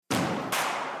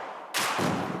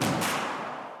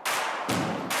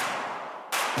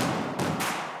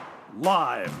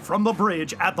Live from the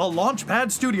bridge at the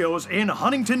Launchpad Studios in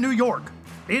Huntington, New York,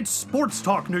 it's Sports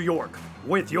Talk New York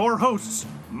with your hosts,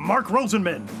 Mark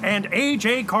Rosenman and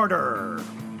AJ Carter.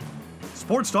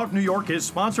 Sports Talk New York is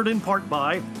sponsored in part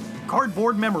by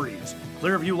Cardboard Memories,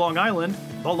 Clearview, Long Island,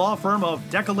 the law firm of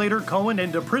Decolator, Cohen,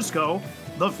 and DePrisco,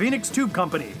 the Phoenix Tube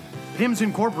Company, PIMS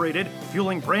Incorporated,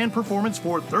 fueling brand performance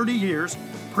for 30 years,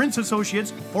 Prince Associates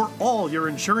for all your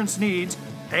insurance needs,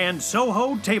 and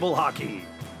Soho Table Hockey.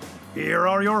 Here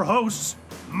are your hosts,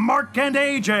 Mark and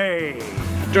AJ.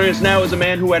 Joining us now is a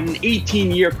man who had an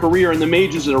 18-year career in the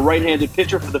majors as a right-handed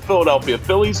pitcher for the Philadelphia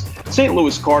Phillies, St.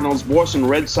 Louis Cardinals, Boston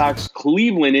Red Sox,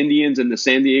 Cleveland Indians, and the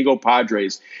San Diego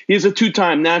Padres. He is a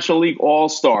two-time National League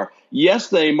All-Star.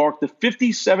 Yesterday marked the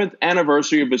 57th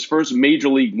anniversary of his first Major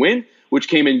League win, which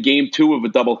came in Game 2 of a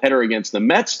doubleheader against the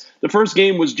Mets. The first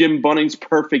game was Jim Bunning's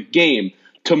perfect game.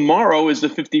 Tomorrow is the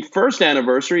 51st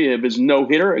anniversary of his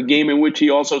no-hitter, a game in which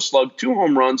he also slugged 2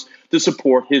 home runs to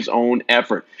support his own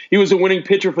effort. He was a winning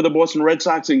pitcher for the Boston Red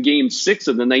Sox in Game 6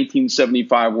 of the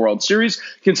 1975 World Series,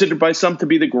 considered by some to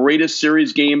be the greatest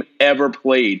series game ever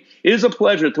played. It is a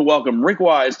pleasure to welcome Rick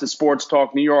Wise to Sports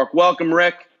Talk New York. Welcome,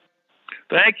 Rick.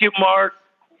 Thank you, Mark.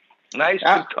 Nice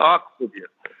to talk with you.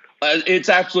 It's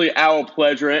absolutely our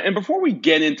pleasure. And before we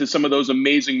get into some of those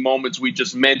amazing moments we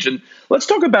just mentioned, let's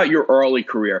talk about your early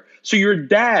career. So your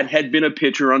dad had been a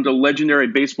pitcher under legendary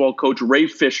baseball coach Ray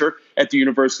Fisher at the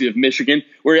University of Michigan,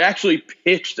 where he actually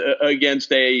pitched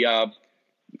against a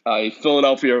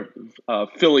Philadelphia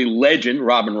Philly legend,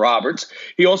 Robin Roberts.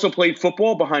 He also played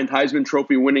football behind Heisman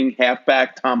Trophy winning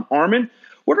halfback Tom Harmon.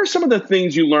 What are some of the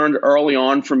things you learned early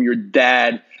on from your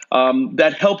dad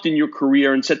that helped in your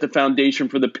career and set the foundation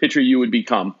for the pitcher you would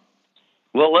become?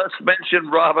 Well, let's mention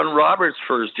Robin Roberts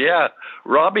first. Yeah,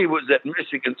 Robbie was at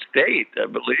Michigan State, I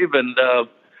believe, and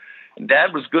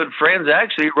Dad was good friends.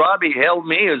 Actually, Robbie held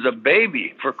me as a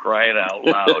baby, for crying out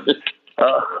loud.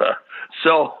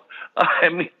 So, I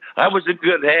mean, I was in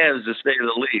good hands, to say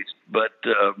the least. But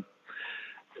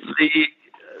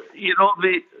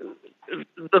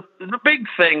the big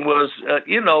thing was,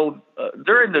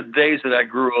 during the days that I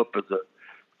grew up as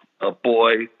a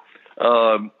boy,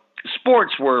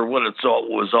 sports were what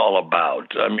was all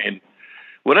about. I mean,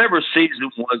 whatever season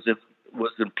was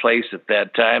in place at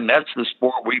that time, that's the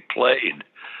sport we played.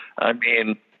 I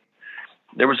mean,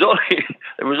 there was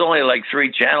only like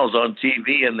 3 channels on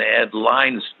TV, and they had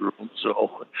lines through them.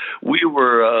 So we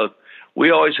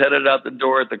always headed out the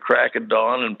door at the crack of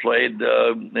dawn and played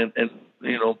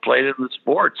played in the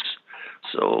sports.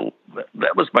 So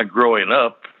that was my growing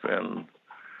up. And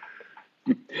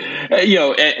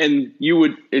and you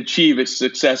would achieve its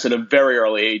success at a very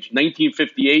early age.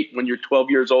 1958, when you're 12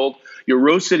 years old, your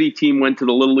Rose City team went to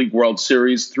the Little League World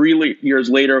Series. 3 years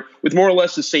later, with more or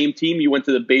less the same team, you went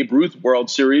to the Babe Ruth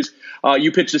World Series.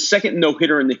 You pitched the second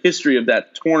no-hitter in the history of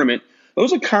that tournament.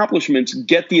 Those accomplishments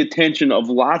get the attention of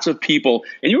lots of people,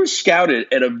 and you were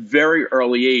scouted at a very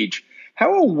early age.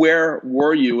 How aware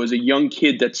were you as a young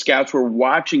kid that scouts were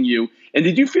watching you? And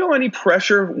did you feel any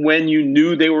pressure when you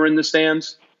knew they were in the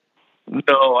stands?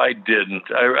 No, I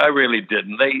didn't. I really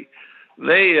didn't. They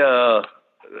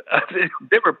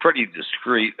were pretty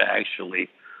discreet, actually.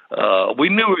 We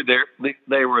knew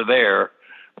they were there,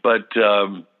 but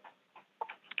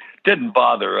didn't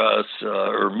bother us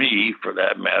or me, for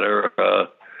that matter.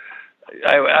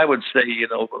 I would say,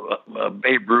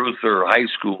 Babe Ruth or high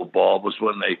school ball was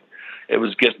when it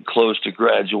was getting close to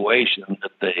graduation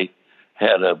that they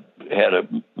had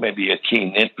maybe a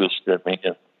keen interest in me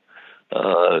and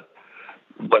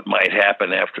what might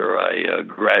happen after I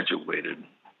graduated.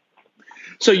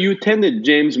 So you attended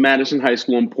James Madison High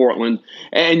School in Portland,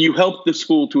 and you helped the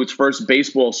school to its first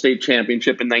baseball state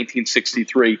championship in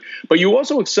 1963. But you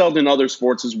also excelled in other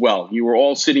sports as well. You were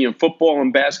all-city in football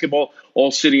and basketball,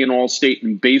 all-city and all-state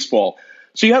in baseball.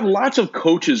 So you had lots of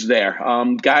coaches there,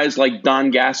 guys like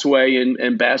Don Gasaway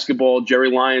in basketball, Jerry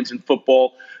Lyons in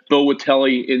football, Bill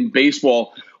Witelli in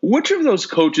baseball. Which of those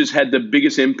coaches had the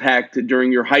biggest impact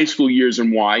during your high school years,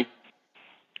 and why?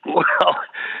 Well,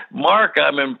 Mark,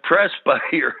 I'm impressed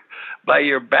by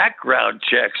your background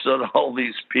checks on all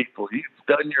these people. You've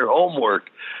done your homework.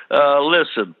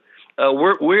 Listen,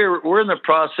 we're in the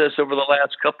process over the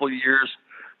last couple of years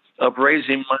of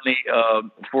raising money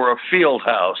for a field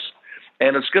house.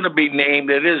 And it's going to be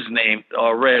named, it is named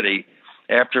already,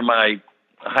 after my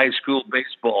high school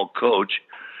baseball coach,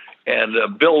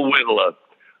 and Bill Whittler,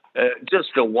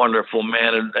 just a wonderful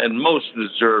man and most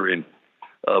deserving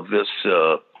of this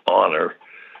honor.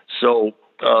 So,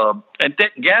 and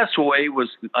Gasaway was,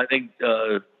 I think,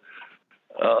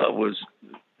 was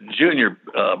junior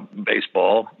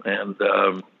baseball, and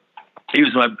he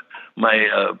was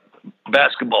my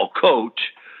basketball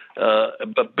coach.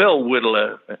 But Bill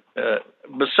Whittle,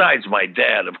 besides my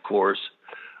dad, of course,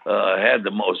 had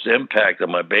the most impact on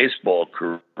my baseball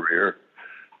career.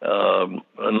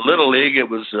 In Little League, it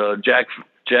was Jack.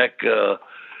 It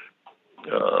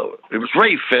was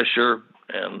Ray Fisher,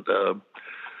 and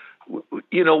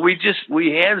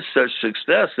we had such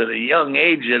success at a young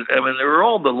age. I mean, they were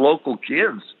all the local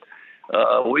kids.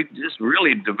 We just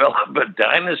really developed a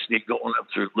dynasty going up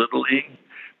through Little League,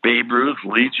 Babe Ruth,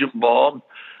 Legion Ball.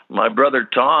 My brother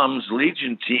Tom's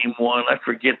Legion team won. I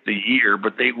forget the year,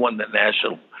 but they won the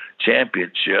national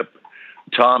championship.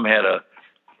 Tom had a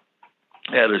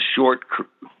short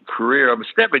career of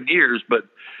 7 years, but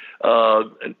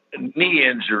knee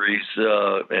injuries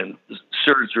and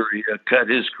surgery cut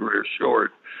his career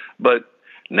short. But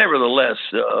nevertheless,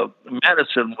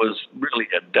 Madison was really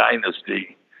a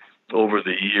dynasty over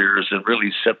the years and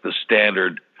really set the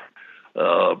standard,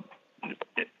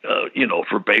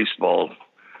 for baseball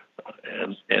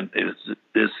and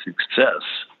its success.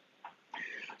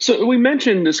 So we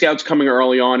mentioned the Scouts coming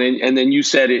early on, and then you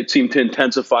said it seemed to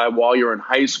intensify while you're in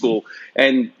high school.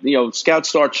 And, Scouts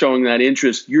start showing that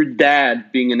interest. Your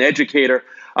dad, being an educator,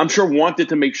 I'm sure wanted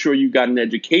to make sure you got an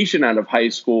education out of high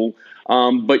school,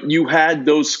 but you had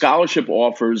those scholarship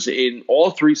offers in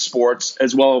all three sports,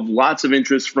 as well as lots of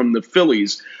interest from the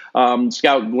Phillies.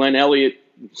 Scout Glenn Elliott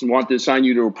wanted to sign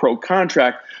you to a pro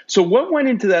contract. So what went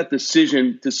into that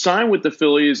decision to sign with the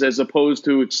Phillies as opposed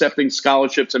to accepting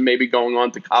scholarships and maybe going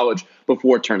on to college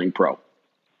before turning pro?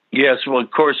 Yes, well, of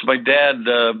course, my dad,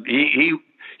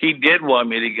 he did want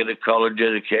me to get a college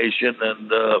education,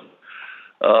 and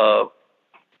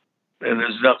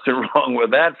there's nothing wrong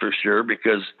with that for sure,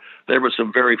 because there were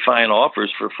some very fine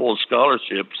offers for full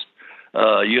scholarships,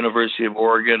 University of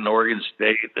Oregon, Oregon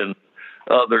State, and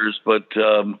others, but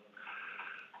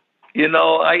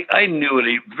I knew at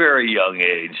a very young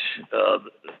age.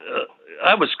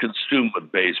 I was consumed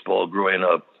with baseball growing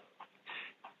up.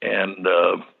 And,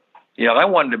 I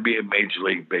wanted to be a Major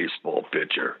League Baseball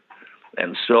pitcher.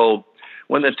 And so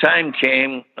when the time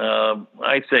came,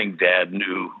 I think Dad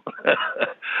knew.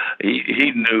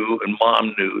 he knew, and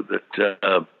Mom knew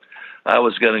that I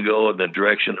was going to go in the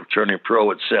direction of turning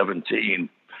pro at 17.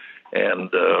 And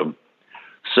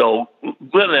so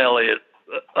Glenn Elliott,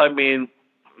 I mean,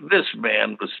 this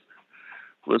man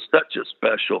was such a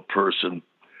special person,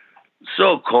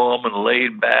 so calm and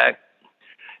laid back,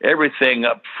 everything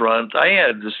up front. I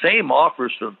had the same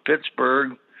offers from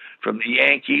Pittsburgh, from the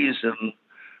Yankees, and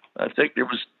I think there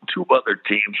was 2 other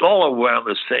teams, all around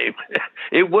the same.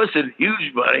 It wasn't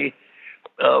huge money,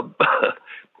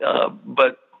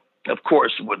 but of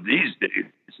course, with these days,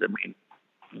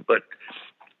 but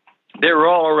they were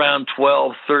all around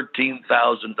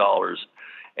 $12,000-$13,000.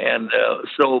 And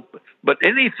but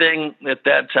anything at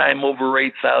that time over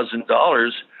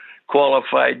 $8,000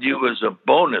 qualified you as a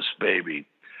bonus baby.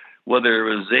 Whether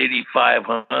it was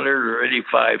 $8,500 or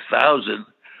 $85,000,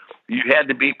 you had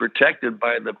to be protected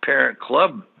by the parent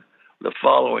club the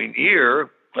following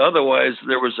year. Otherwise,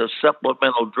 there was a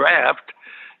supplemental draft,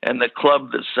 and the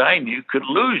club that signed you could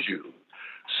lose you.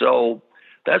 So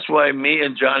that's why me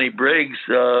and Johnny Briggs,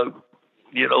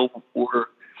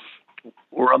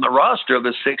 were on the roster of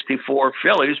the 64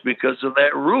 Phillies because of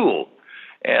that rule.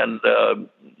 And,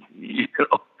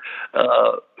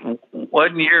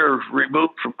 1 year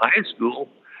removed from high school,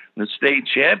 the state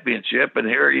championship, and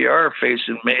here you are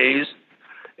facing Mays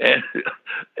and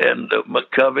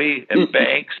McCovey and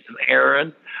Banks and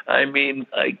Aaron. I mean,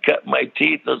 I cut my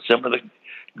teeth on some of the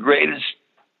greatest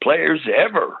players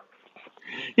ever.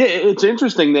 Yeah, it's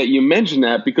interesting that you mentioned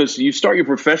that, because you start your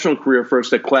professional career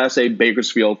first at Class A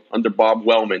Bakersfield under Bob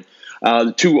Wellman.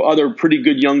 2 other pretty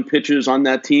good young pitchers on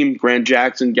that team, Grant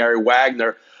Jackson, Gary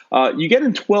Wagner. You get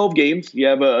in 12 games. You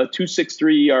have a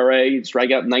 2.63 ERA. You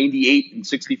strike out 98 in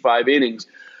 65 innings.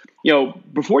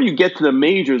 Before you get to the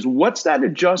majors, what's that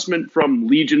adjustment from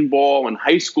Legion ball and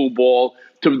high school ball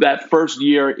to that first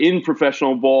year in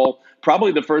professional ball?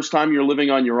 Probably the first time you're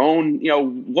living on your own.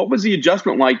 What was the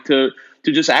adjustment like to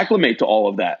just acclimate to all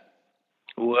of that?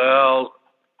 Well,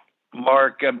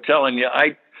 Mark, I'm telling you,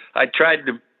 I tried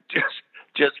to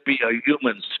just be a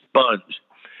human sponge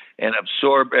and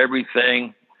absorb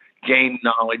everything, gain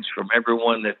knowledge from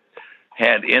everyone that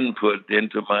had input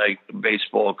into my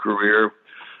baseball career.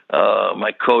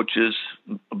 My coaches,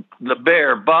 the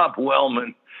Bear, Bob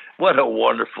Wellman, what a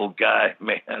wonderful guy,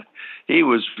 man. He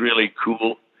was really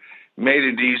cool. Made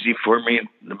it easy for me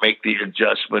to make the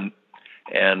adjustment.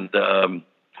 And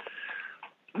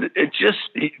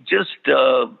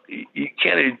you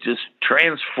can't just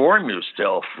transform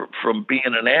yourself from being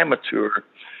an amateur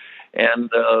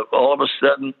and all of a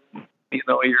sudden,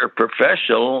 you're a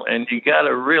professional, and you got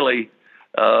to really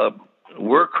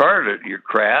work hard at your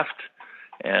craft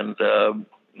and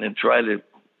try to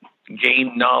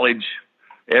gain knowledge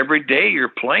every day you're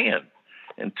playing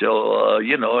until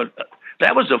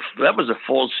that was a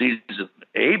full season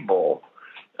A ball.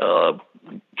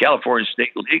 California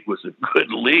State League was a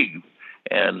good league,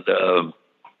 and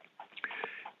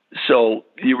so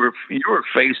you were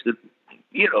faced with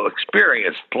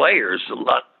experienced players, a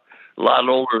lot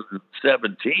older than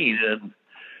 17, and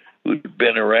who'd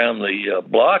been around the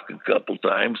block a couple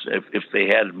times if they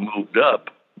hadn't moved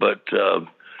up, but.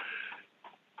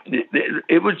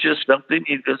 It was just something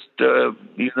you just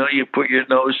you put your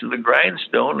nose to the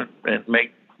grindstone and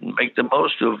make the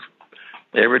most of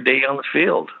every day on the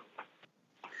field.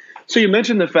 So you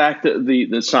mentioned the fact that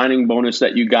the signing bonus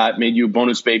that you got made you a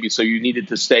bonus baby, so you needed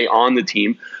to stay on the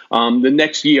team. The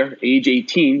next year, age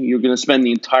 18, you're going to spend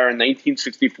the entire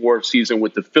 1964 season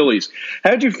with the Phillies. How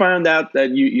did you find out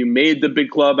that you made the big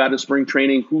club out of spring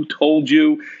training? Who told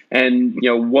you? And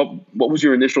what was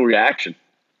your initial reaction?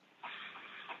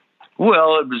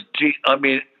 Well, it was,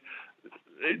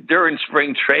 during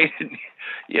spring training,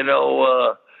 when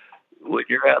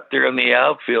you're out there in the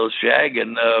outfield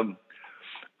shagging,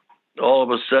 all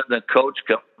of a sudden a coach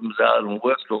comes out and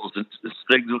whistles and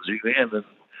signals you in. And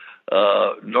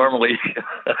normally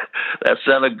that's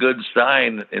not a good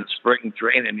sign in spring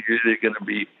training. You're either going to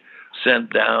be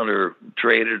sent down or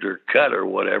traded or cut or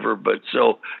whatever. But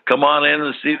so come on in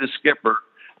and see the skipper,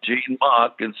 Gene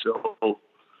Mauch. And so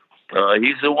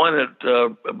he's the one that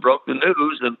broke the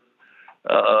news, and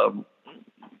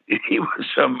he was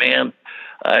a man,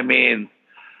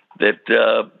 that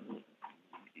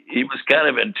he was kind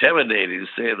of intimidating, to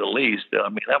say the least. I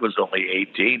was only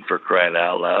 18, for crying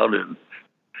out loud,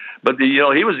 but he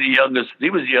was the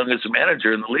youngest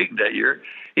manager in the league that year.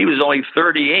 He was only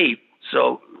 38,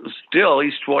 so still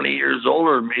he's 20 years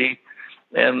older than me,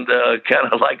 and kind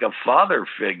of like a father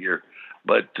figure,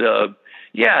 but.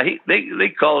 Yeah, they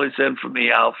called us in from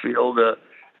the outfield as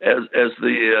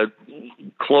the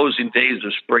closing days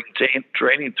of spring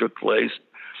training took place,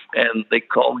 and they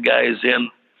called guys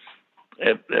in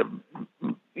at 2,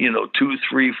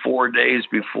 3, 4 days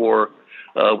before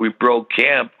we broke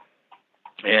camp,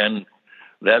 and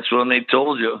that's when they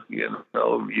told you you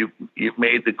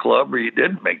made the club or you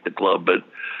didn't make the club. But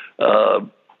I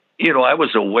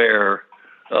was aware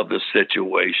of the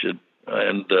situation,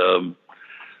 and.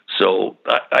 So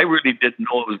I really didn't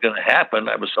know it was going to happen.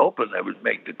 I was hoping I would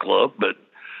make the club, but,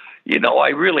 I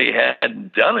really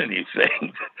hadn't done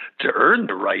anything to earn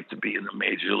the right to be in the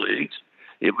major leagues.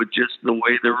 It was just the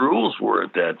way the rules were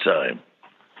at that time.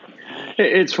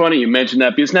 It's funny you mentioned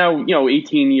that because now,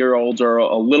 18-year-olds are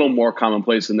a little more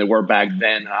commonplace than they were back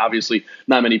then. Obviously,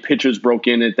 not many pitchers broke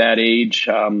in at that age,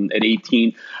 at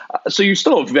 18. So you're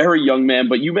still a very young man,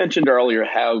 but you mentioned earlier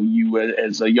how you,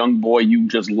 as a young boy, you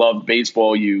just loved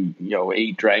baseball. You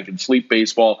ate, drank, and sleep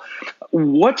baseball.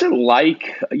 What's it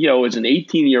like, as an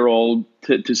 18-year-old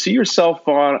to see yourself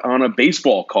on a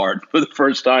baseball card for the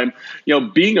first time,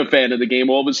 being a fan of the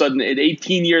game, all of a sudden at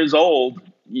 18 years old,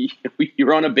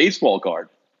 you're on a baseball card?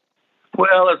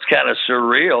 Well, it's kind of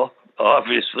surreal,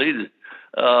 obviously.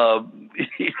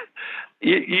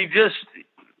 You're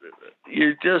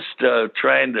just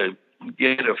trying to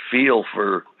get a feel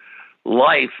for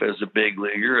life as a big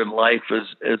leaguer and life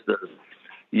as a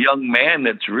young man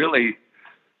that's really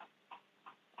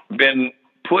been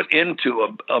put into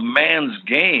a man's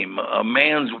game, a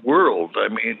man's world.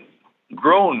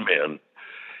 Grown men.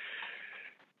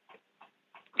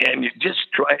 And you're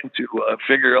just trying to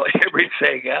figure out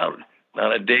everything out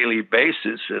on a daily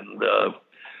basis. And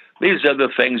these other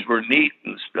things were neat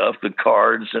and stuff, the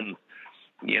cards and,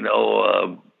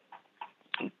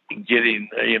 getting,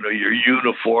 your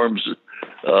uniforms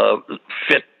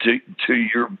fit to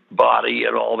your body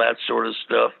and all that sort of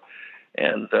stuff.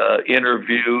 And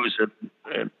interviews.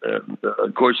 And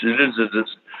of course, it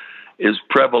is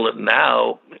prevalent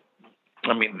now.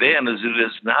 Then as it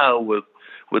is now with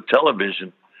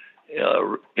television.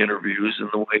 Interviews and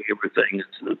the way everything is,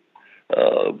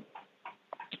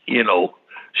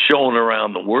 shown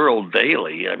around the world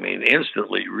daily.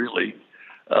 Instantly, really.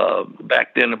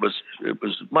 Back then, it was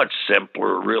much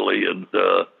simpler, really, and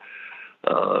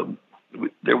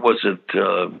there wasn't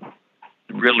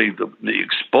really the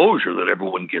exposure that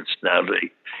everyone gets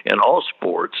nowadays in all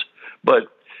sports.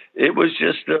 But it was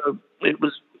just it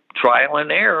was trial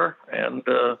and error and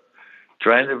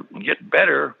trying to get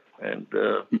better and.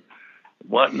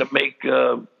 Wanting to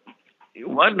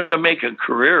make a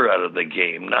career out of the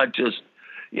game, not just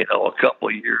a couple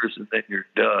of years and then you're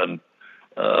done.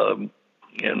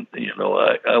 and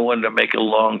I wanted to make a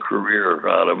long career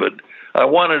out of it. I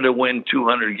wanted to win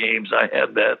 200 games. I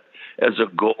had that as a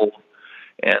goal,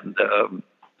 and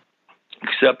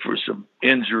except for some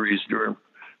injuries during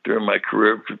my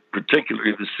career,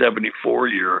 particularly the '74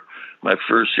 year, my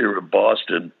first year at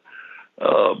Boston,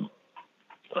 I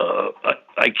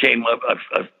came up.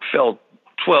 I fell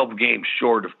 12 games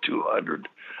short of 200,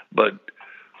 but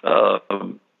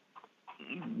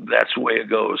that's the way it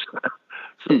goes.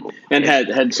 So, and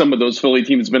had some of those Philly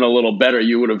teams been a little better,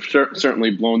 you would have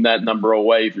certainly blown that number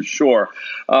away for sure.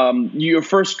 Your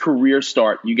first career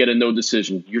start, you get a no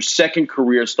decision. Your second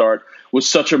career start was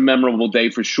such a memorable day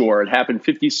for sure. It happened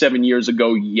 57 years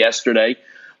ago yesterday.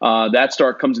 That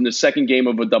start comes in the second game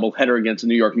of a doubleheader against the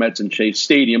New York Mets in Chase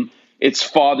Stadium. It's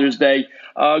Father's Day.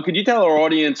 Could you tell our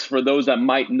audience, for those that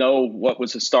might know what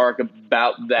was historic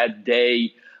about that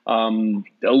day, a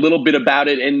little bit about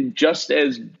it, and just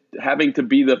as having to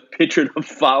be the pitcher to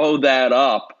follow that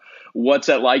up, what's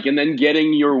that like? And then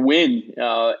getting your win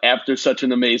after such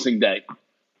an amazing day.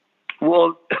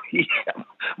 Well, yeah,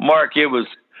 Mark, it was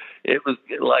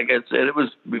like I said, it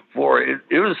was before. It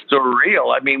was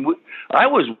surreal. I mean, I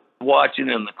was watching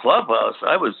in the clubhouse.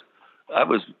 I was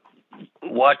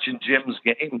watching Jim's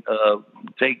game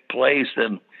take place,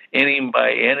 and inning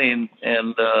by inning,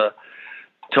 and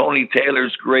Tony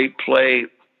Taylor's great play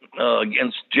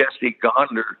against Jesse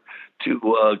Gonder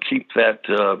to keep that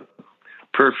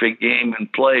perfect game in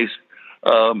place.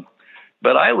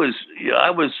 But I was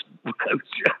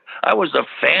a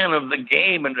fan of the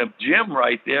game and of Jim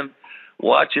right then,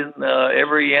 watching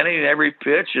every inning, every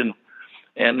pitch,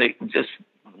 and they just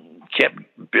kept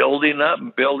building up,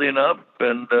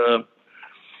 and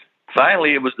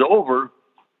finally it was over,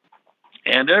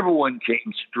 and everyone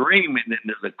came streaming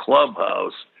into the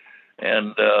clubhouse,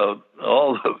 and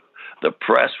all the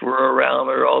press were around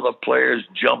there, all the players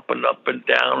jumping up and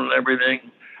down and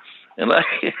everything. And I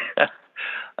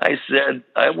said,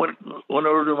 I went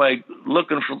over to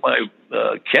looking for my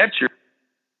catcher,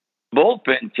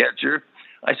 bullpen catcher.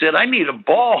 I said, I need a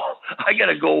ball. I got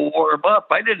to go warm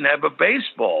up. I didn't have a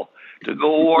baseball to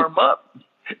go warm up.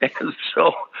 And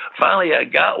so finally I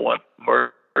got one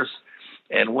first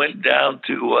and went down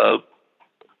to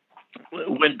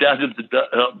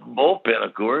the bullpen,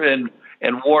 of course,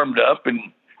 and warmed up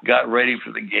and got ready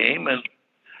for the game. And,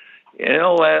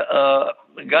 I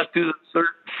got through the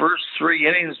first three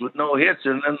innings with no hits.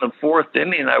 And then the fourth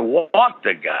inning, I walked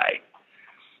a guy.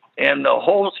 And the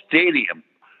whole stadium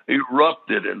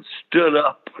erupted and stood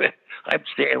up. I'm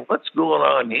saying, what's going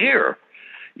on here?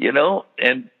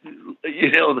 And,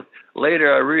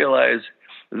 later I realized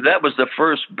that was the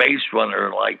first base runner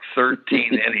in like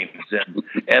 13 innings.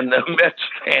 And the Mets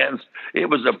fans, it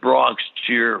was a Bronx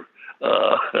cheer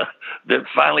that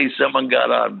finally someone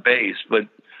got on base. But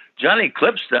Johnny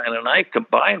Clipstein and I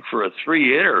combined for a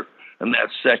 3-hitter in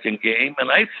that second game. And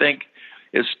I think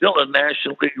it's still a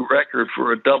National League record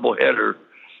for a doubleheader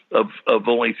of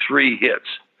only 3 hits.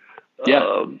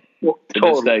 Yeah.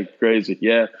 Totally crazy.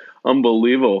 Yeah.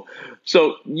 Unbelievable.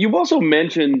 So you also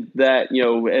mentioned that,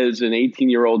 as an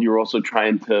 18-year-old, you're also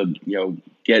trying to,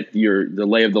 get the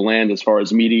lay of the land as far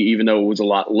as media, even though it was a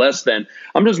lot less then.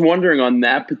 I'm just wondering on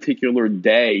that particular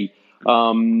day,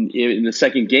 in the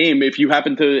second game, if you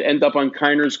happened to end up on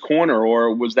Kiner's Corner,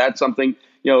 or was that something,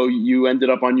 you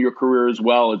ended up on your career as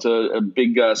well? It's a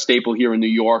big staple here in New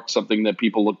York, something that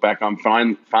people look back on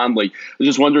fondly. I was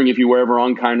just wondering if you were ever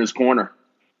on Kiner's Corner.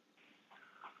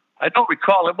 I don't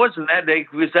recall. It wasn't that day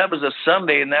because that was a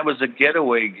Sunday and that was a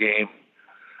getaway game.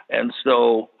 And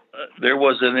so there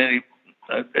wasn't any,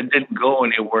 it didn't go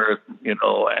anywhere,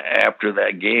 after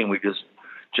that game. We just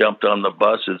jumped on the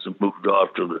buses and moved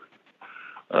off to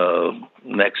the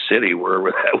next city,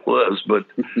 wherever that was. But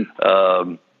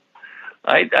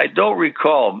I don't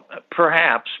recall,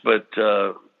 perhaps, but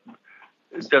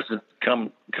it doesn't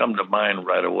come to mind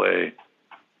right away.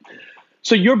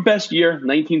 So your best year,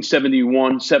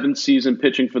 1971, 7th season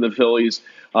pitching for the Phillies,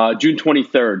 June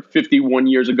 23rd, 51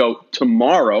 years ago.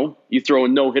 Tomorrow, you throw a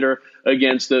no-hitter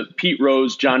against the Pete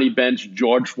Rose, Johnny Bench,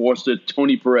 George Forster,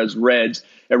 Tony Perez Reds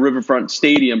at Riverfront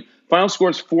Stadium. Final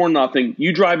score is 4-0.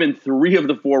 You drive in 3 of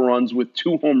the 4 runs with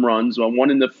 2 home runs,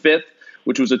 one in the 5th,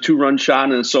 which was a 2-run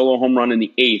shot, and a solo home run in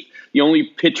the 8th. The only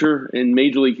pitcher in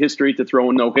Major League history to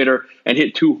throw a no-hitter and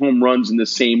hit 2 home runs in the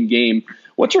same game.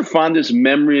 What's your fondest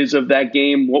memories of that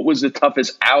game? What was the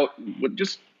toughest out?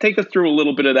 Just take us through a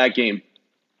little bit of that game.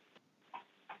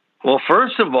 Well,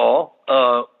 first of all,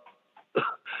 I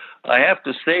have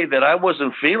to say that I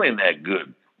wasn't feeling that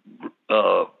good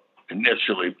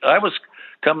initially. I was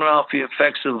coming off the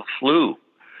effects of the flu,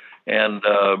 and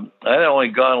I only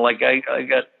gone like I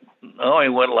only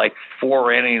went like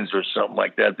 4 innings or something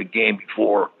like that the game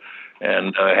before,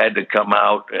 and I had to come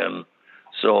out, and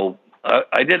so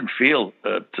I didn't feel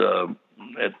at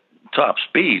top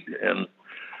speed,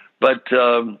 but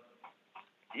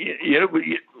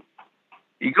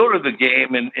you go to the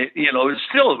game, and it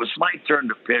was my turn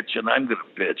to pitch, and I'm going to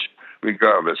pitch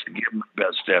regardless to give them the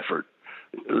best effort.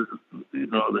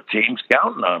 The team's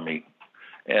counting on me,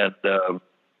 and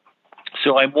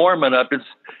so I'm warming up. It's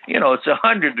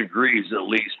 100 degrees at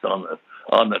least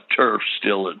on the turf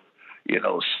still at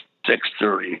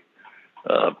 6:30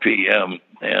 p.m.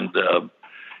 and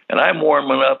I'm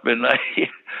warming up, and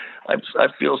I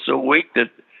feel so weak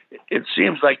that it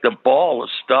seems like the ball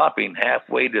is stopping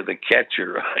halfway to the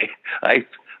catcher. I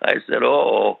said,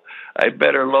 "Oh, I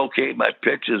better locate my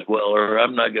pitches well, or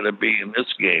I'm not going to be in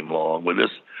this game long with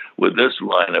this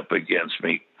lineup against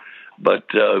me." But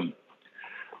the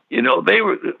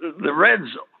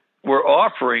Reds were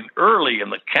offering early in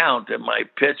the count at my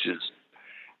pitches,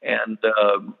 and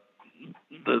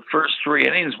the first 3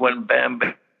 innings went bam,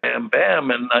 bam, bam,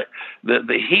 bam, and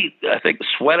the heat, I think,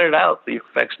 sweated out the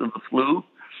effects of the flu,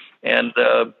 and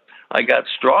I got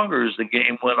stronger as the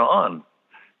game went on.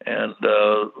 And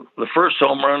the first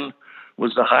home run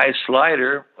was the high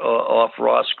slider off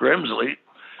Ross Grimsley,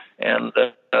 and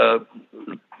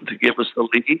to give us the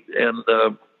lead.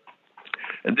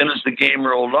 And then as the game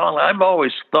rolled on, I've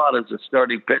always thought as a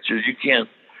starting pitcher,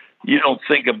 you don't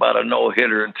think about a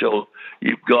no-hitter until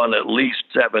you've gone at least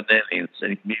 7 innings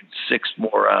and you need 6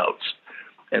 more outs.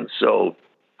 And so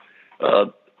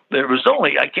there was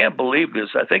only, I can't believe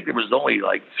this, I think there was only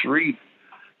like 3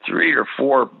 or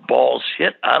 4 balls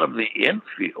hit out of the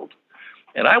infield.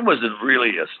 And I wasn't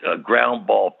really a ground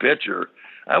ball pitcher.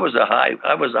 I was a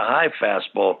high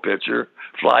fastball pitcher,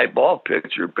 fly ball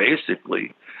pitcher,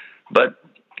 basically. But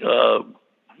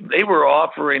they were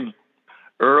offering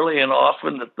early and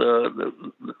often at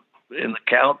in the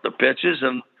count the pitches,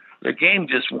 and the game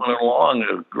just went along at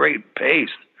a great pace,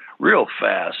 real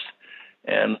fast.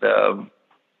 And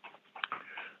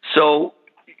so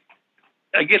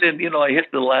I get in, I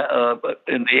hit in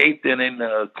the 8th inning,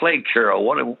 Clay Carroll,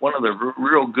 one of the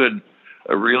real good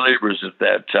relievers at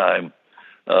that time.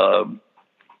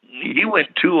 He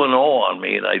went 2-0 on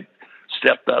me, and I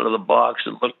stepped out of the box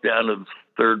and looked down at the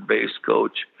third base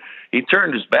coach. He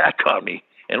turned his back on me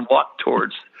and walked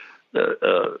towards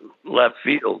the left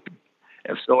field.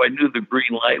 And so I knew the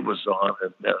green light was on,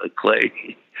 and Clay,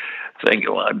 thinking,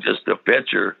 well, I'm just a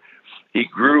pitcher, he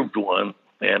grooved one,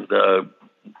 and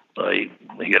I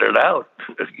hit it out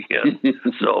again.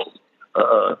 So,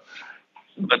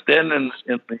 but then in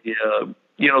the,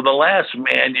 the last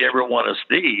man you ever want to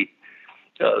see,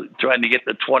 trying to get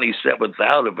the 27th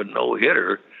out of a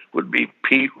no-hitter would be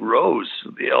Pete Rose,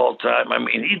 the all-time. I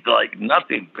mean, he'd like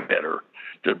nothing better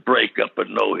to break up a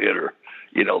no-hitter,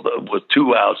 with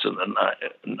 2 outs in the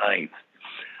 9th.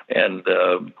 And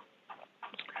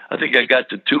I think I got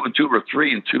to 2-2 or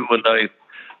 3-2, and I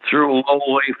threw a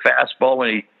low-away fastball,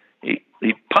 and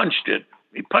he punched it.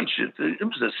 He punched it. It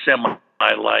was a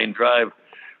semi-line drive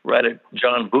right at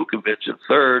John Vukovich at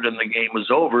third, and the game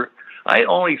was over. I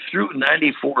only threw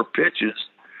 94 pitches.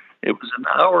 It was an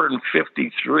hour and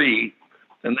 53,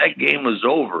 and that game was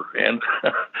over. And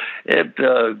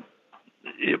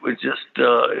it was just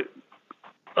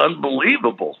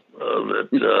unbelievable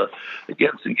that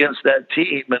against that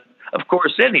team. And of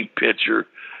course, any pitcher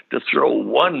to throw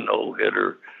 1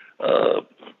 no-hitter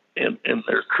in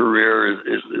their career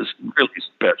is really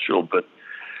special. But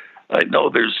I know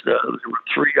there were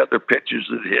 3 other pitchers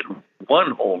that hit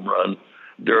 1 home run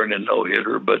during a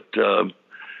no-hitter, but to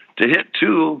hit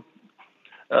 2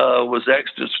 was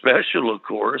extra special, of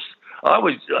course.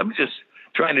 I'm just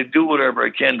trying to do whatever I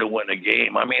can to win a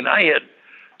game. I mean, I hit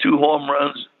 2 home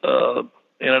runs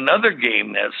in another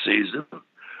game that season,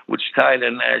 which tied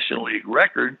a National League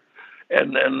record,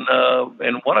 and then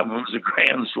and one of them was a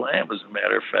grand slam, as a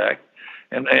matter of fact,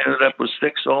 and I ended up with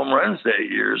 6 home runs that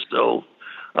year. So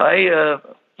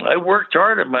I worked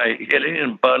hard at my hitting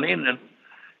and bunting,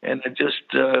 and it just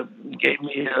gave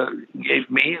me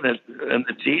and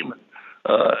the team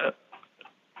a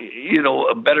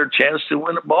better chance to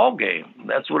win a ball game.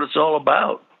 That's what it's all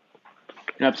about.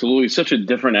 Absolutely. Such a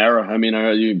different era. I mean,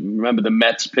 you remember the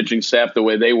Mets pitching staff, the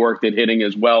way they worked at hitting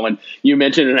as well. And you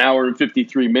mentioned an hour and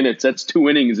 53 minutes. That's 2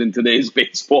 innings in today's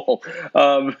baseball.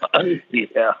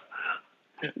 Yeah.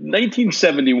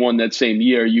 1971, that same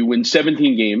year, you win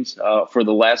 17 games for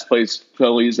the last place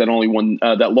Phillies that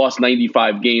lost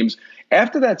 95 games.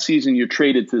 After that season, you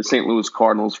traded to the St. Louis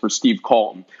Cardinals for Steve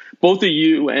Carlton. Both of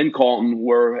you and Carlton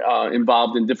were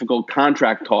involved in difficult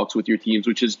contract talks with your teams,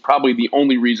 which is probably the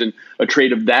only reason a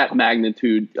trade of that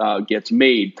magnitude gets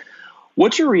made.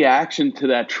 What's your reaction to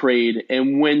that trade?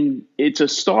 And when it's a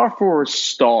star for a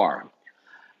star,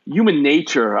 human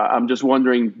nature, I'm just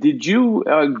wondering, did you,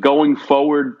 going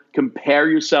forward, compare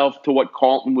yourself to what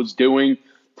Carlton was doing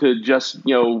to just,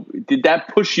 did that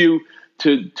push you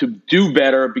to do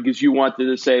better because you wanted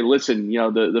to say, listen,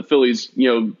 the Phillies,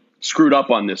 screwed up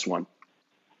on this one?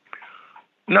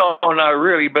 No, not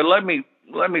really. But let me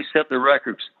set the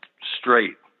record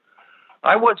straight.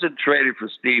 I wasn't traded for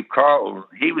Steve Carlton.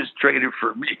 He was traded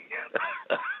for me.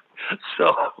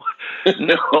 So,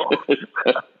 no.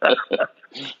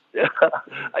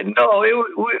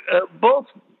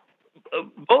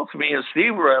 Both me and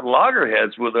Steve were at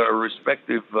loggerheads with our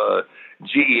respective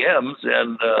GMs,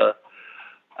 and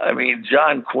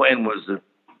John Quinn was an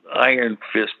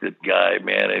iron-fisted guy,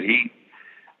 man, and he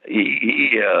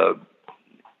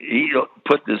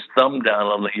put his thumb down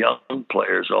on the young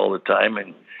players all the time,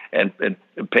 and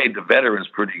paid the veterans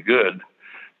pretty good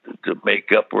to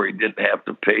make up where he didn't have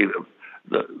to pay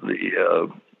the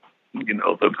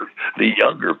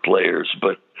younger players.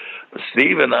 But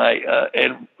Steve and I,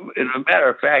 and as a matter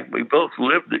of fact, we both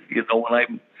lived,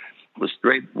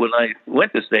 when I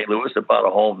went to St. Louis, I bought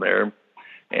a home there.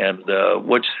 And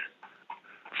which,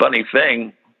 funny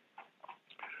thing,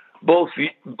 both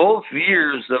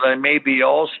years that I made the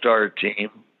All-Star team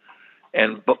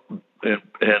and bought a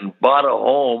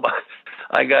home,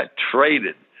 I got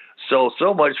traded. So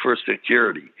much for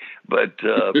security. But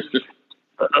Steve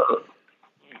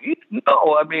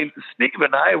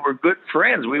and I were good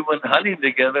friends. We went hunting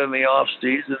together in the off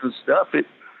season and stuff. It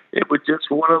was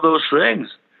just one of those things.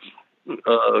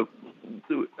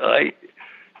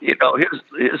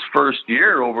 His first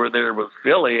year over there with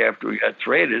Philly after we got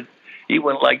traded, he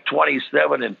went like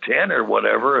 27-10 or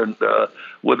whatever, and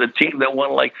with a team that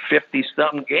won like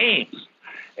 50-some games.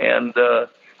 And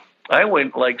I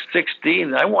went like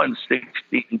 16. I won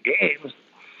 16 games,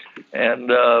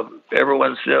 and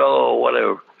everyone said, "Oh,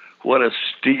 what a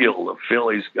steal the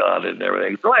Phillies got," and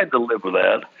everything. So I had to live with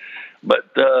that. But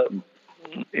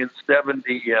in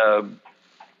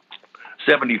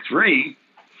 73.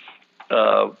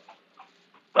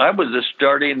 I was a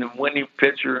starting and winning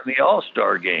pitcher in the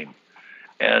All-Star game,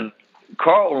 and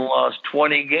Carlton lost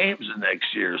 20 games the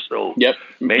next year. So yep.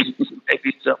 maybe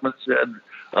someone said,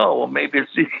 "Oh, well, maybe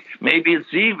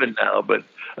it's even now." But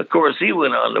of course, he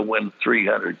went on to win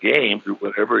 300 games or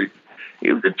whatever.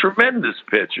 He was a tremendous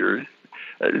pitcher.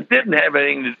 It didn't have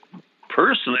anything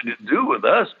personally to do with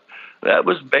us. That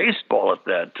was baseball at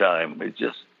that time.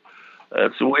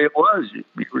 That's the way it was.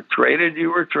 You were traded.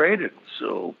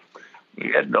 So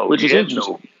you had no. Which is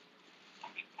interesting.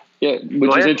 Yeah,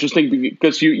 which is interesting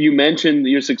because you mentioned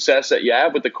your success that you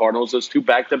had with the Cardinals, those two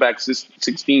back-to-back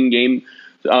 16-game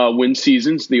win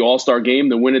seasons, the All-Star game,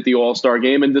 the win at the All-Star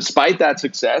game. And despite that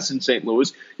success in St.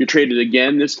 Louis, you're traded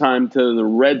again, this time to the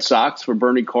Red Sox for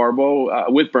Bernie Carbo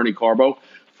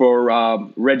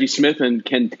for Reggie Smith and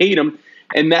Ken Tatum.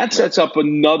 And that sets up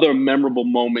another memorable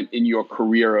moment in your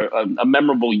career, a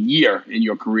memorable year in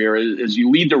your career, as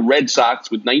you lead the Red Sox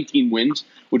with 19 wins,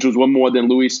 which was one more than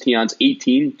Luis Tiant's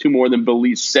 18, two more than Bill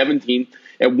Lee's 17.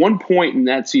 At one point in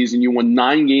that season, you won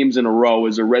 9 games in a row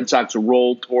as the Red Sox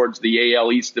rolled towards the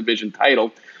AL East Division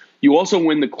title. You also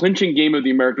win the clinching game of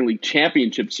the American League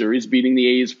Championship Series, beating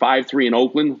the A's 5-3 in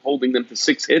Oakland, holding them to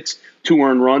 6 hits, 2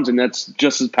 earned runs, and that's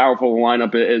just as powerful a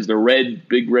lineup as the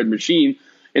Big Red Machine.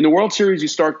 In the World Series, you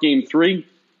start Game 3.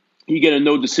 You get a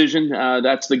no decision.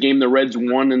 That's the game the Reds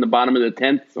won in the bottom of the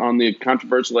 10th on the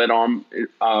controversial head-on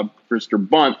Brister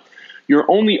bunt. Your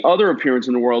only other appearance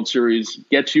in the World Series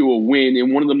gets you a win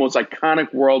in one of the most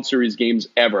iconic World Series games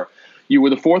ever. You were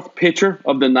the 4th pitcher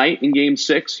of the night in Game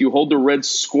 6. You hold the Reds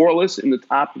scoreless in the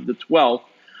top of the 12th.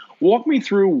 Walk me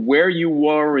through where you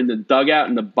were in the dugout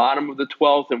in the bottom of the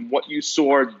 12th and what you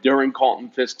saw during Carlton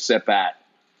Fisk's at-bat.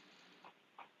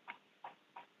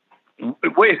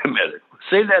 Wait a minute.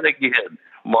 Say that again,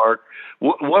 Mark.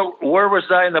 Where was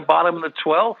I in the bottom of the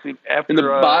 12th? In the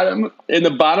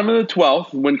bottom of the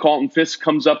 12th, when Carlton Fisk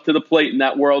comes up to the plate in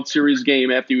that World Series game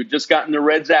after you had just gotten the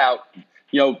Reds out,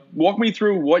 walk me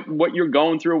through what you're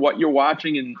going through, what you're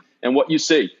watching, and what you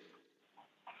see.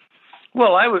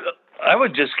 Well, I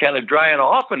was just kind of drying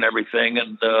off and everything,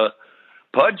 and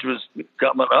Pudge was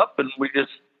coming up, and we just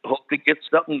hoped to get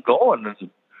something going, and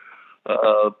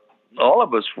all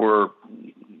of us were,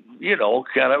 no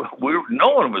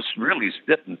one was really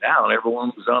sitting down.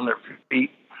 Everyone was on their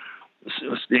feet, as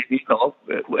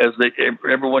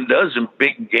everyone does in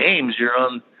big games, you're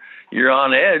on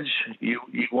edge. You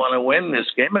want to win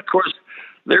this game. Of course,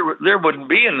 there wouldn't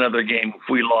be another game if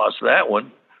we lost that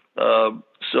one.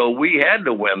 So we had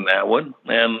to win that one,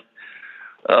 and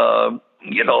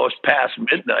it's past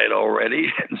midnight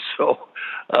already, and so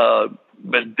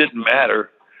but it didn't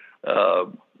matter.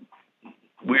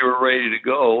 We were ready to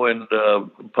go, and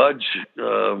Pudge.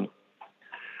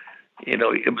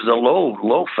 It was a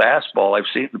low fastball. I've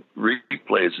seen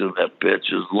replays of that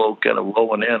pitch. It was low, kind of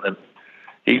low and in, and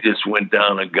he just went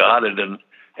down and got it. And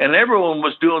everyone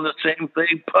was doing the same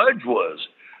thing Pudge was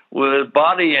with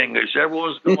body English. Everyone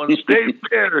was going, stay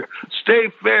fair, stay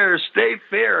fair, stay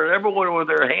fair. And everyone with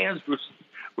their hands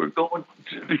were going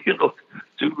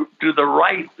to the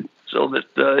right so that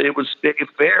it would stay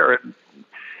fair.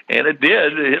 And it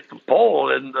did. It hit the pole,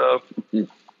 and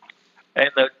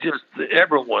just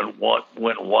everyone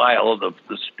went wild.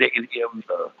 The stadium,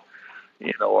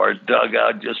 our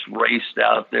dugout just raced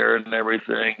out there and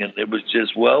everything. And it was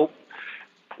just,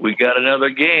 we got another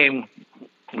game.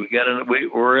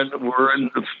 We're in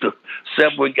the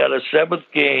seventh. We got a seventh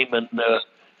game, and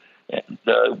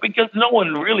because no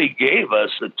one really gave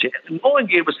us a chance. No one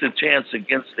gave us a chance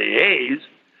against the A's.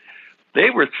 They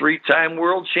were 3-time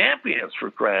world champions, for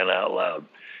crying out loud,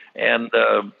 and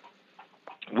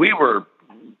we were,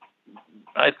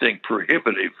 I think,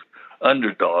 prohibitive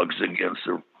underdogs against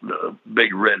the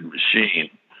big red machine.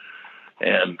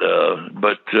 And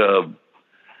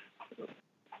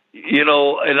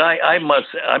and I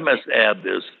must add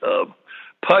this: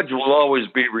 Pudge will always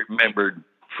be remembered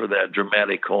for that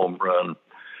dramatic home run.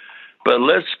 But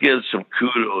let's give some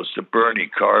kudos to Bernie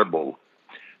Carbo.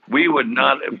 We would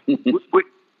not have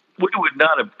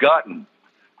gotten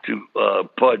to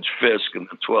Pudge Fisk in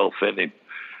the 12th inning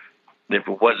if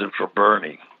it wasn't for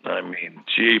Bernie. I mean,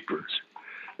 jeepers.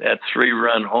 That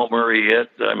 3-run homer he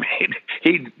hit, I mean,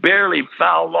 he barely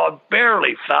fouled off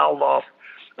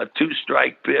a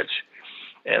 2-strike pitch,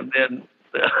 and then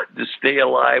to stay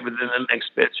alive, and then the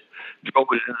next pitch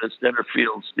drove it into the center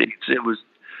field seats.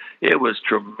 It was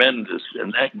tremendous,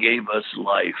 and that gave us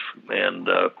life, and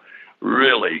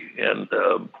really, and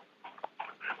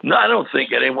no, I don't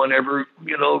think anyone ever,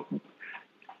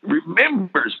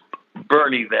 remembers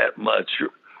Bernie that much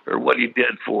or what he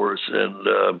did for us,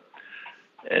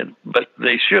 but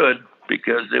they should,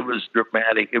 because it was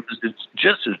dramatic. It was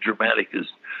just as dramatic as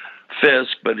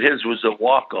Fisk, but his was a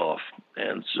walk-off,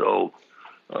 and so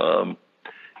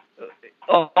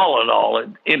all in all,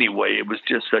 anyway, it was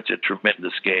just such a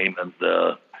tremendous game, and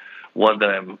one that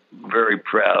I'm very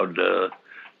proud to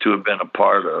have been a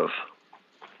part of.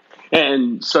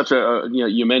 And such a,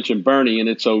 you mentioned Bernie, and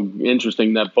it's so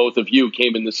interesting that both of you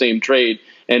came in the same trade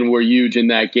and were huge in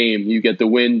that game. You get the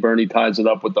win. Bernie ties it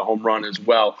up with the home run as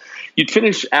well. You'd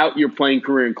finish out your playing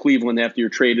career in Cleveland after you're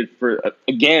traded for,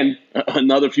 again,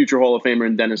 another future Hall of Famer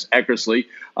in Dennis Eckersley.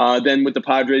 Then with the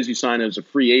Padres, you signed as a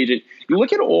free agent. You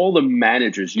look at all the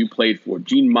managers you played for: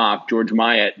 Gene Mauch, George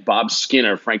Myatt, Bob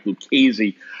Skinner, Frank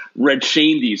Lucchese, Red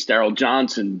Shandies, Darrell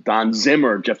Johnson, Don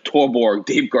Zimmer, Jeff Torborg,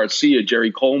 Dave Garcia,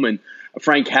 Jerry Coleman,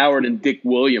 Frank Howard, and Dick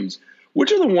Williams.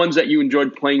 Which are the ones that you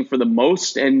enjoyed playing for the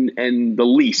most and the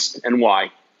least, and why?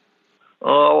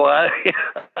 Oh,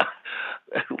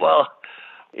 well,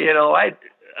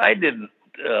 I didn't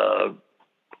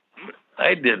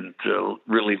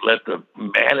really let the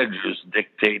managers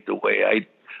dictate the way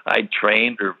I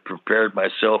trained or prepared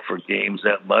myself for games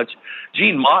that much.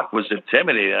 Gene Mauch was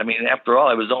intimidating. I mean, after all,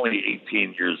 I was only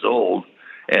 18 years old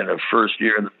and the first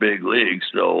year in the big league,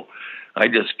 so I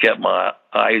just kept my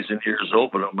eyes and ears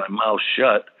open and my mouth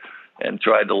shut and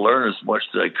tried to learn as much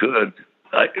as I could.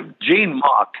 Gene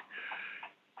Mauch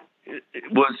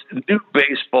knew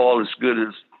baseball as good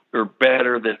as or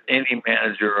better than any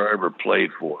manager I ever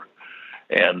played for.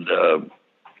 And to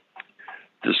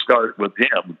start with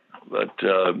him, but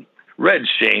Red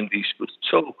Shandies was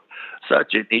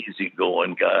such an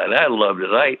easygoing guy, and I loved it.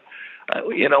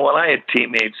 When I had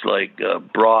teammates like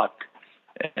Brock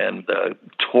and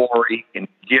Torrey and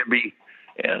Gibby,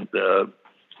 and it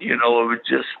was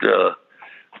just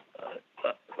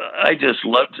I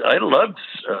loved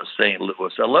St.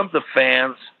 Louis. I loved the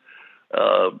fans.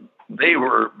 They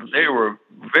were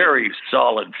very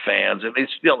solid fans, and they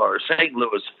still are. St.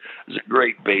 Louis is a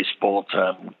great baseball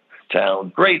town.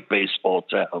 Great baseball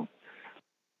town.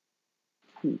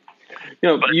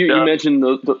 You mentioned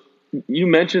you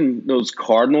mentioned those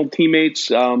Cardinal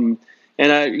teammates, and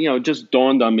it just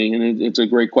dawned on me, and it's a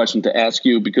great question to ask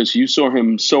you because you saw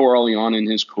him so early on in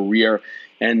his career,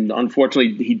 and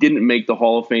unfortunately he didn't make the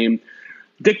Hall of Fame.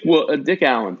 Dick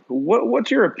Allen,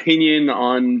 what's your opinion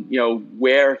on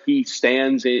where he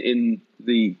stands in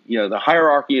the the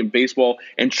hierarchy in baseball,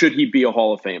 and should he be a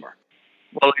Hall of Famer?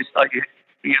 Well,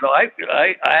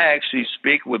 I actually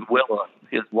speak with Willa,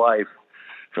 his wife,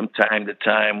 from time to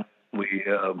time. We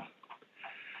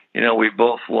we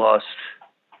both lost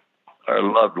our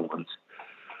loved ones,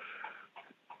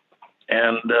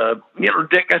 and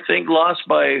Dick, I think, lost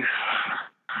by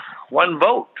one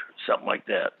vote, something like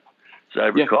that. As I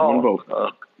recall, one vote.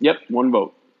 One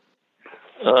vote.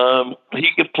 He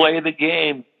could play the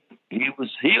game. He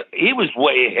was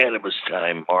way ahead of his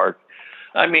time, Mark.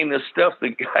 I mean, the stuff the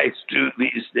guys do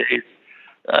these days.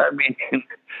 I mean,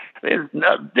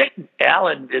 Dick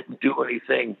Allen didn't do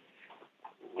anything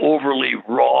overly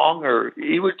wrong, or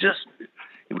he was just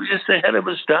ahead of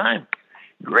his time.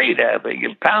 Great athlete,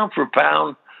 and pound for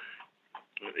pound,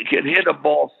 could hit a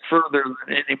ball further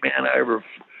than any man I ever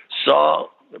saw,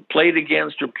 played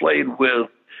against or played with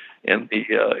in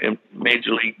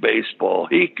Major League Baseball.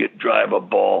 He could drive a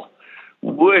ball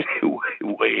way, way,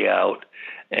 way out,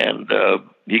 and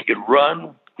he could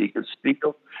run. He could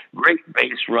steal. Great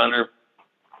base runner.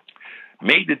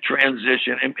 Made the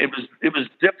transition. It was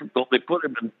difficult. They put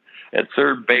him at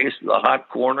third base, the hot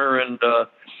corner, and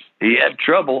he had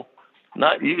trouble,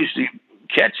 not usually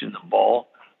catching the ball,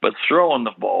 but throwing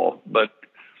the ball. But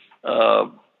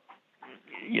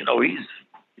he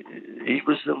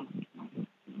was a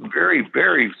very,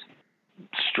 very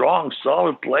strong,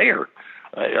 solid player.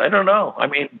 I don't know. I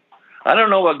mean, I don't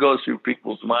know what goes through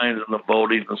people's minds in the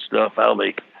voting and stuff, how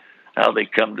they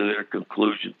come to their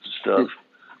conclusions and stuff.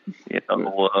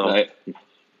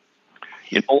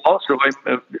 Also,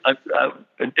 I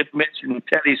did mention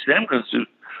Teddy Simmons,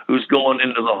 who's going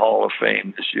into the Hall of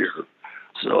Fame this year.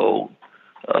 So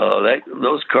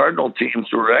those Cardinal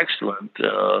teams were excellent,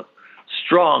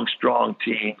 strong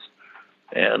teams,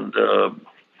 and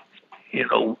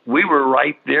we were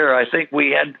right there. I think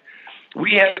we had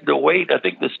to wait. I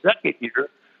think the second year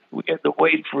we had to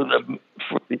wait for the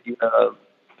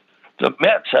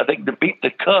Mets, I think, to beat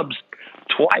the Cubs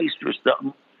twice or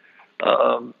something,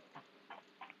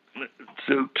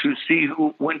 to see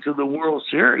who went to the World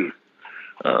Series.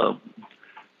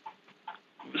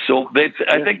 So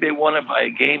I think they won it by a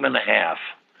game and a half.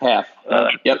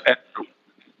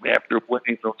 After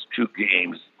winning those two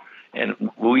games, and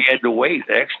we had to wait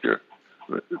an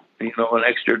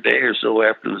extra day or so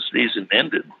after the season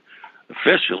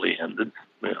officially ended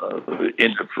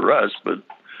for us. But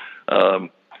the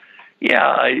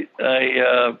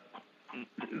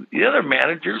other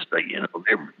managers,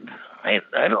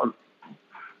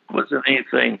 wasn't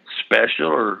anything special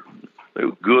or they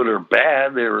were good or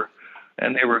bad. They were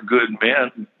good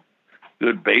men,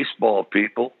 good baseball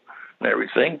people, and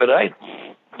everything. But I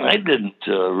didn't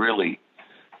really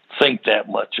think that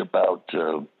much about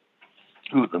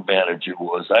who the manager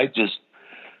was. I just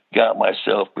got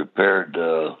myself prepared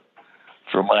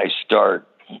for my start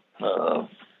to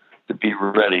be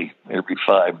ready every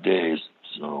 5 days.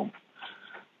 So.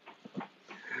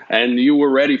 And you were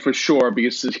ready for sure,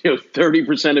 because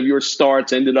 30% of your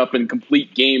starts ended up in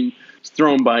complete games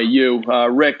thrown by you.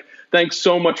 Rick, thanks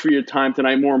so much for your time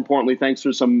tonight. More importantly, thanks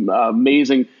for some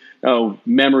amazing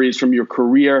memories from your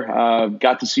career.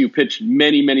 Got to see you pitch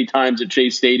many, many times at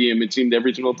Chase Stadium. It seemed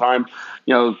every single time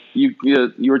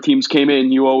your teams came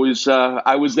in, you always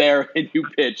I was there and you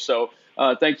pitched. So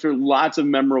thanks for lots of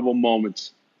memorable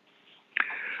moments.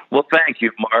 Well, thank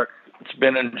you, Mark. It's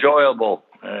been enjoyable.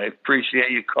 I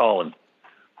appreciate you calling.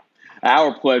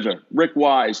 Our pleasure. Rick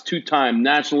Wise, two-time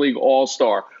National League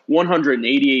All-Star,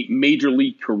 188 Major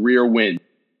League career wins.